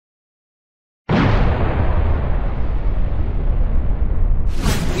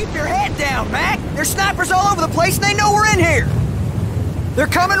There's snipers all over the place and they know we're in here! They're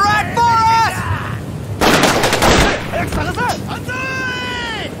coming right for us!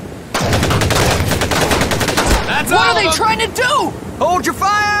 That's what are they trying to do? Hold your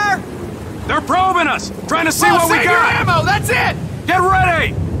fire! They're probing us, trying to see what we got. Your ammo, that's it! Get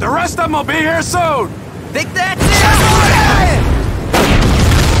ready! The rest of them will be here soon! Think that's it?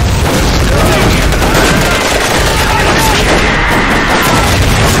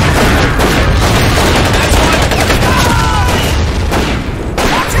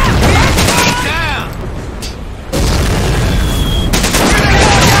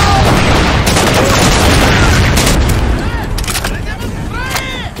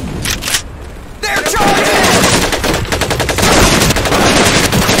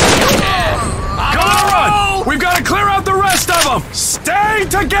 Stay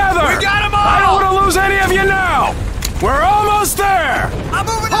together! We got them all! I don't want to lose any of you now! We're almost there! I'm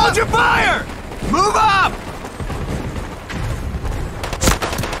moving up! Hold your fire! Move up!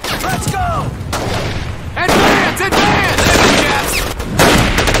 Let's go! Advance! Advance!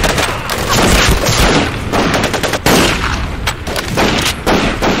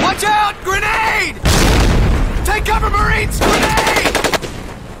 Watch out! Grenade! Take cover, Marines! Grenade!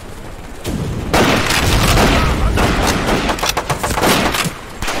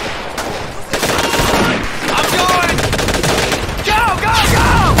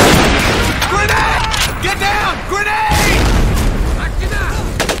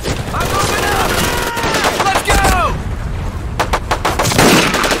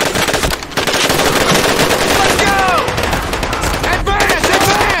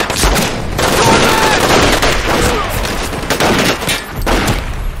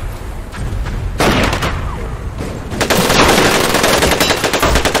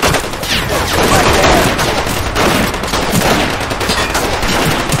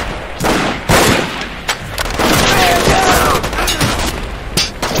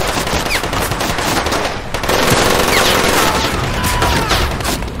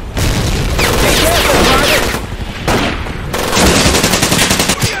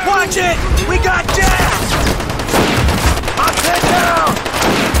 We got gas! I'm pinned down!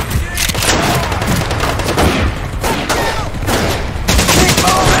 Keep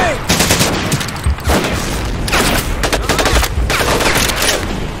moving!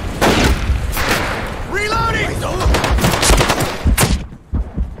 Reloading!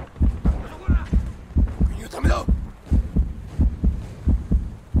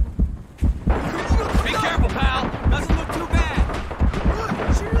 Be careful, pal! Doesn't look too bad!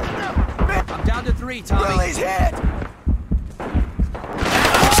 I'm down to 3, Tommy. Willie's hit!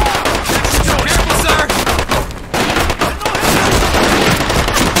 Careful, sir!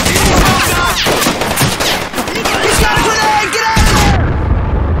 He's got a grenade! Get out of there!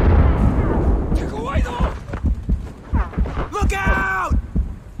 Look out!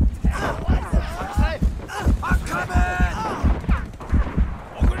 I'm coming!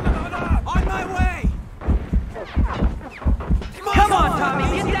 On my way! Come on, Tommy!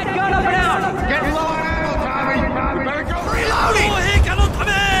 Get that gun up and out! Get low on ammo, Tommy! You better go Reloading!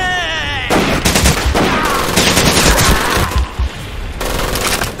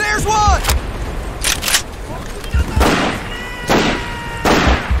 There's one!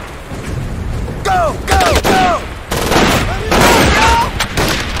 Go! Go! Go!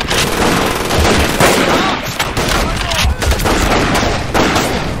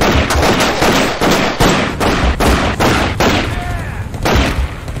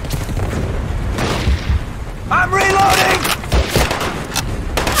 I'm reloading!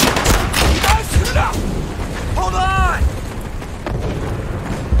 Hold on!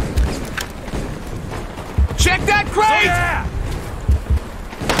 Check that crate! Yeah!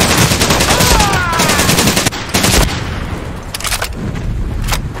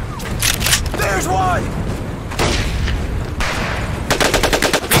 There's one!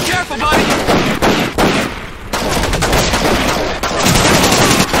 Be careful, buddy!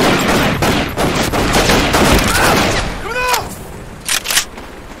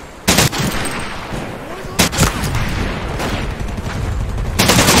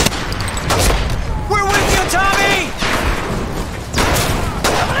 We're with you, Tommy!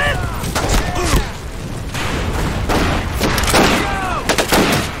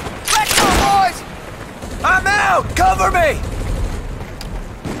 Let's go, boys! I'm out! Cover me!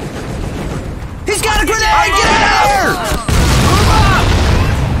 He's got a grenade! Get out of here! Move up!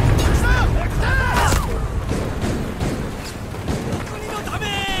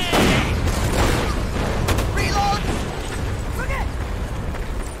 Reload!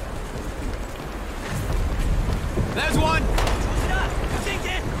 There's one!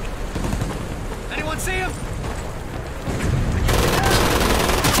 see him?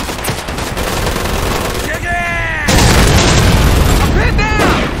 Dig in! I'm pinned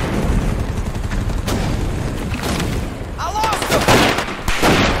down! I lost him!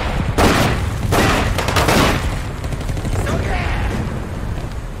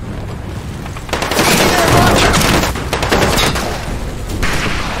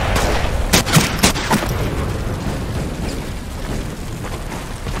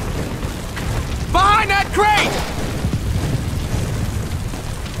 Behind that crate!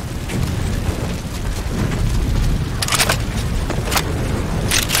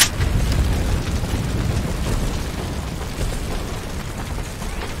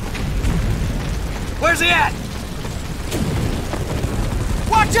 Where's he at?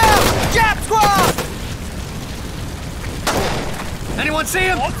 Watch out! Jap squad! Anyone see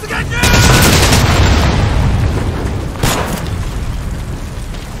him?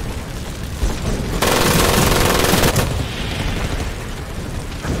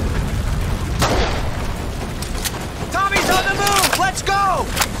 Tommy's on the move! Let's go!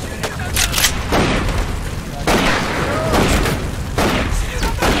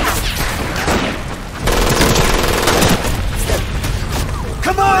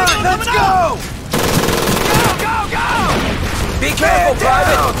 Come on, let's go! Go! Be careful,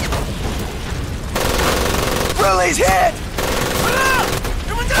 Private! Willie's hit!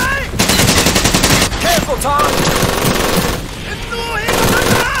 Careful, Tom!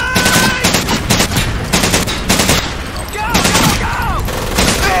 Go!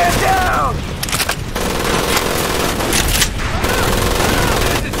 Man down!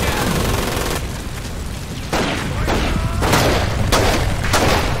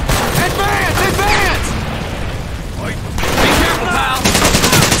 Advance! Be careful, pal!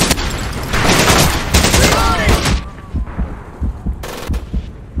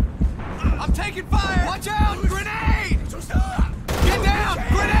 I'm taking fire! Watch out! Grenade! Get down!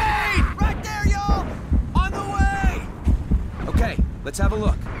 Grenade! Right there, y'all! On the way! Okay, let's have a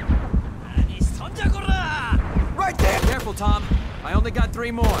look. Right there! Careful, Tom. I only got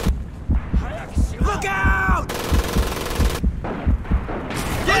 3 more. Look out!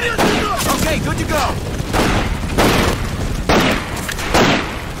 Get it! Okay, good to go.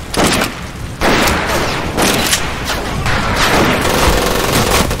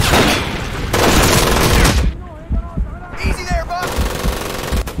 Easy there, Buck.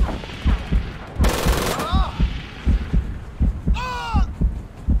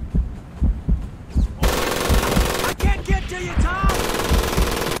 I can't get to you, Tom.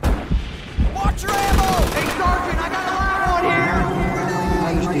 Watch your ammo! Hey, Sergeant, I got a loud one here!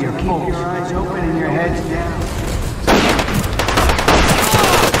 Thanks to your keep your eyes open and your heads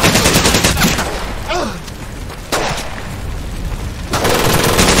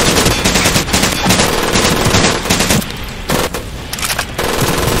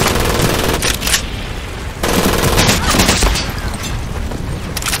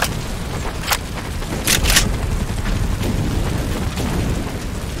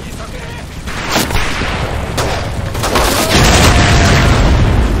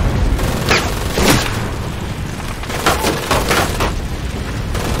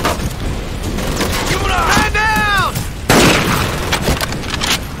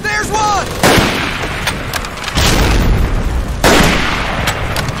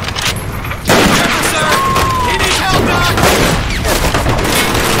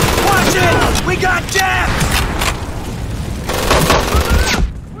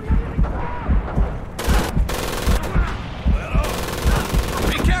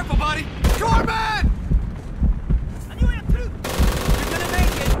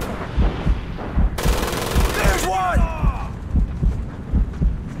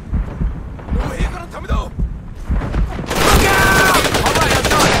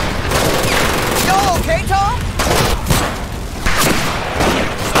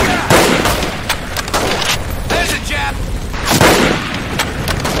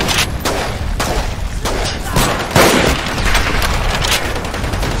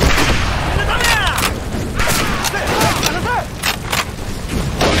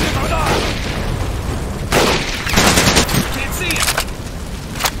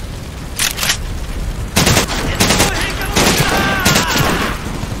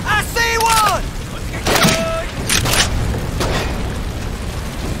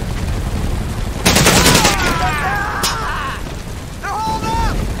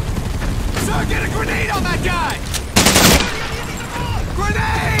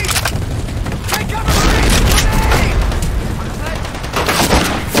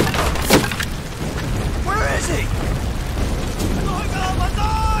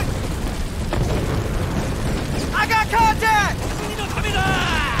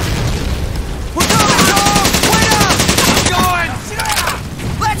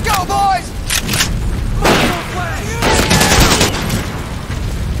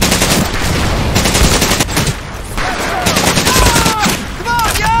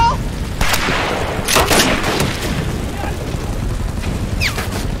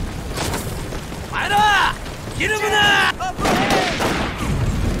Keep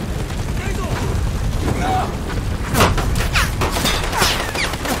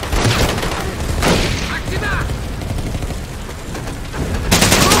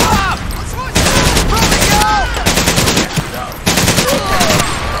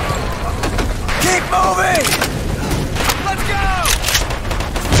moving! Let's go!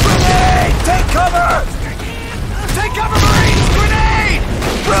 Grenade! Take cover! Take cover, Marines! Grenade!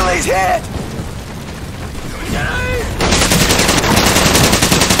 Willie's hit!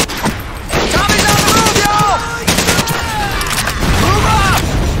 Tommy's on the move, y'all! Move up!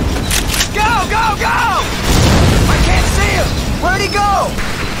 Go, go, go! I can't see him! Where'd he go?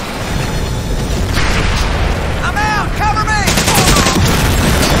 I'm out! Cover me!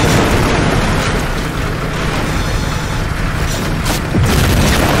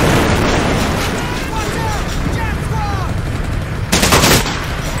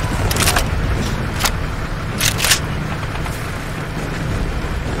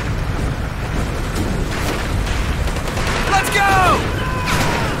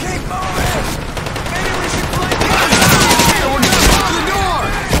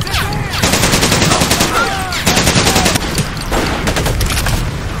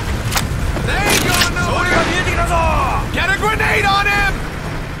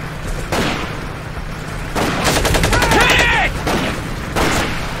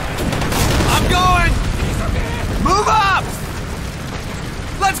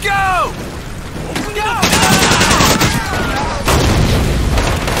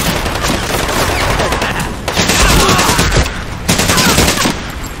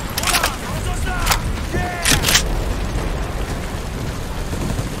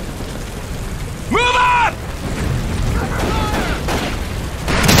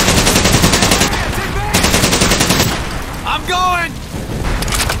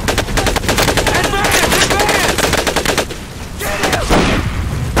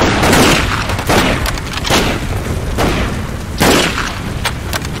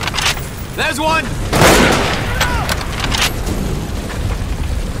 There's one!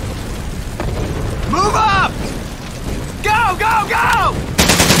 Move up! Go, go, go!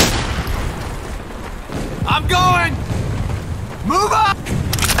 I'm going! Move up!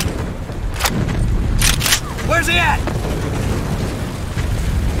 Where's he at?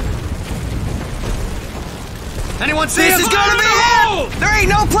 Anyone see him? This is gonna be it! There ain't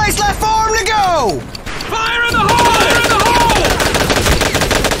no place left for him to go! Fire in the hole! Fire in the hole!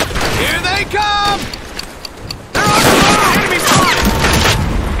 Here they come! They're on the move! Enemy spotted!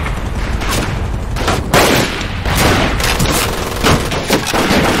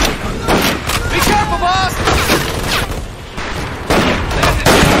 Be careful, boss!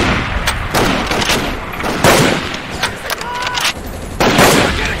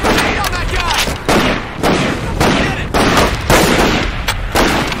 Get a grenade on that guy! Get it!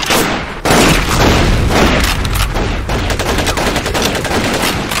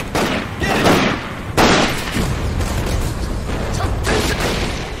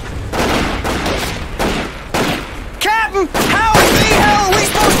 Captain, how in the hell are we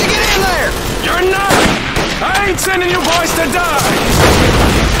supposed to get in there? You're not! I ain't sending you boys to die!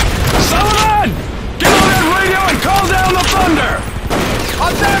 Sullivan! Get on that radio and call down the thunder!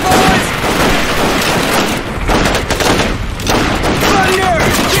 Up there, boys! Thunder!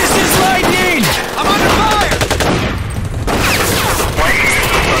 This is lightning! I'm under fire!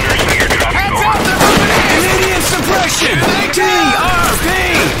 Hands up, they're moving in! Immediate suppression! TRP!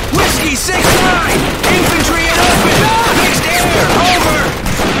 Whiskey 6-9! Infantry in open! Mixed air! Over!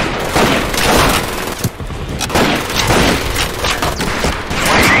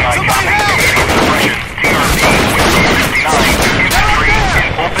 Somebody help!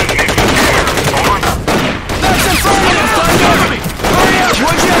 That's affirmative, Thunder! Hurry up,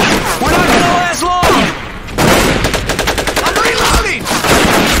 would ya? We're not gonna last long! I'm reloading!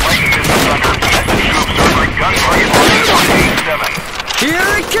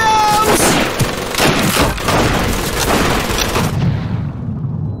 Here it comes!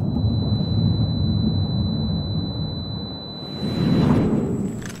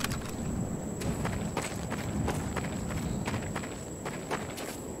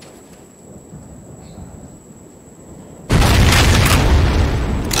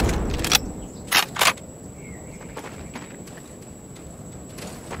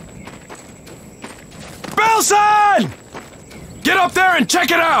 Belson! Get up there and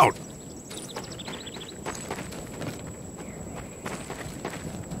check it out!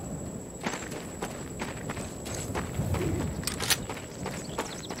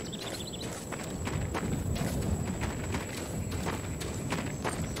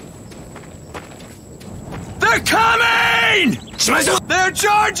 There They're coming! They're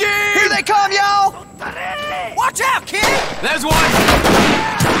charging! Here they come, y'all! Watch out, kid! There's one!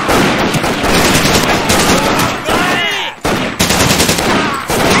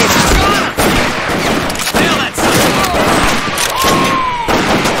 Nail that son.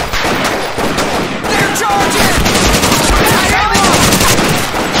 They're charging!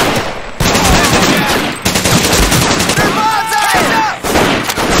 They're bonsais up!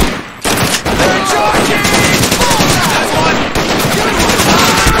 They're charging! There's one!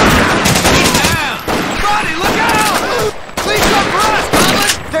 Down! Buddy, look out! Please come for us,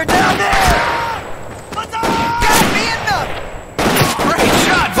 Goblin! They're down there! Got me in them! Great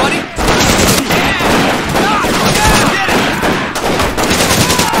shot, buddy! Yeah! Look out! Get it!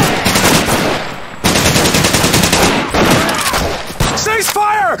 Cease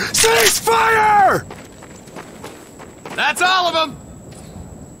fire! Cease fire! That's all of them!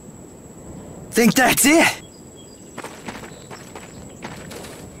 Think that's it?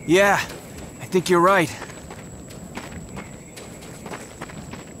 Yeah, I think you're right.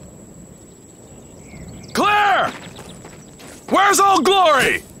 Claire! Where's Old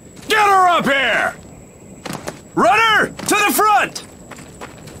Glory? Get her up here! Runner, to the front!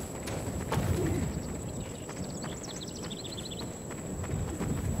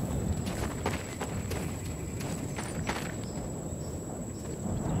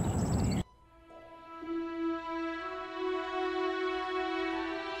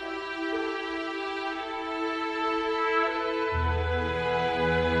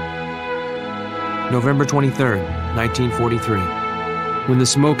 November 23rd, 1943. When the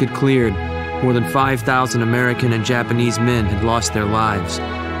smoke had cleared, more than 5,000 American and Japanese men had lost their lives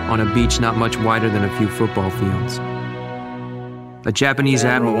on a beach not much wider than a few football fields. A Japanese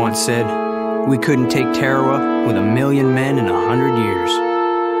admiral once said, "We couldn't take Tarawa with 1,000,000 men in 100 years.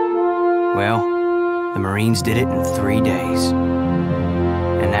 Well, the Marines did it in 3 days.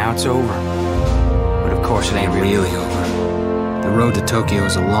 And now it's over. But of course it ain't really over. "The road to Tokyo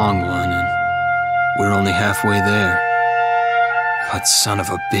is a long one, and we're only halfway there. But son of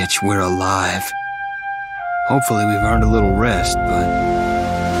a bitch, we're alive. Hopefully we've earned a little rest,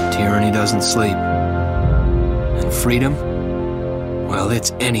 but tyranny doesn't sleep. And freedom? Well,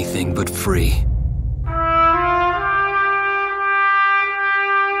 it's anything but free."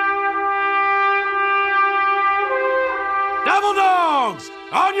 Devil dogs!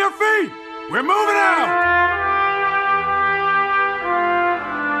 On your feet! We're moving out!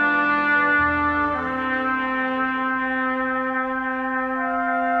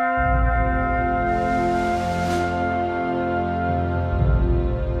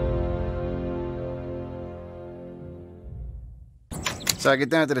 So I get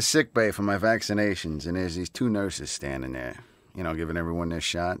down to the sick bay for my vaccinations, and there's these two nurses standing there, you know, giving everyone their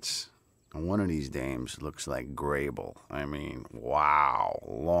shots. And one of these dames looks like Grable. I mean, wow,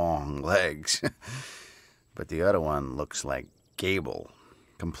 long legs. But the other one looks like Gable,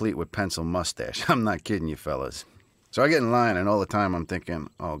 complete with pencil mustache. I'm not kidding you, fellas. So I get in line, and all the time I'm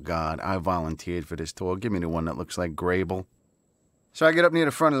thinking, oh, God, I volunteered for this tour. Give me the one that looks like Grable. So I get up near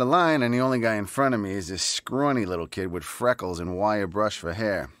the front of the line, and the only guy in front of me is this scrawny little kid with freckles and wire brush for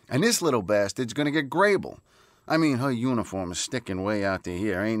hair. And this little bastard's gonna get Grable. I mean, her uniform is sticking way out to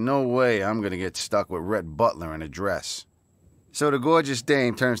here. Ain't no way I'm gonna get stuck with Rhett Butler in a dress. So the gorgeous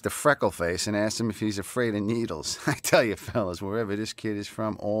dame turns to Freckleface and asks him if he's afraid of needles. I tell you, fellas, wherever this kid is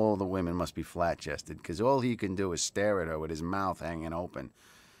from, all the women must be flat-chested, because all he can do is stare at her with his mouth hanging open.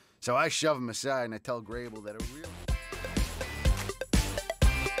 So I shove him aside and I tell Grable that a real...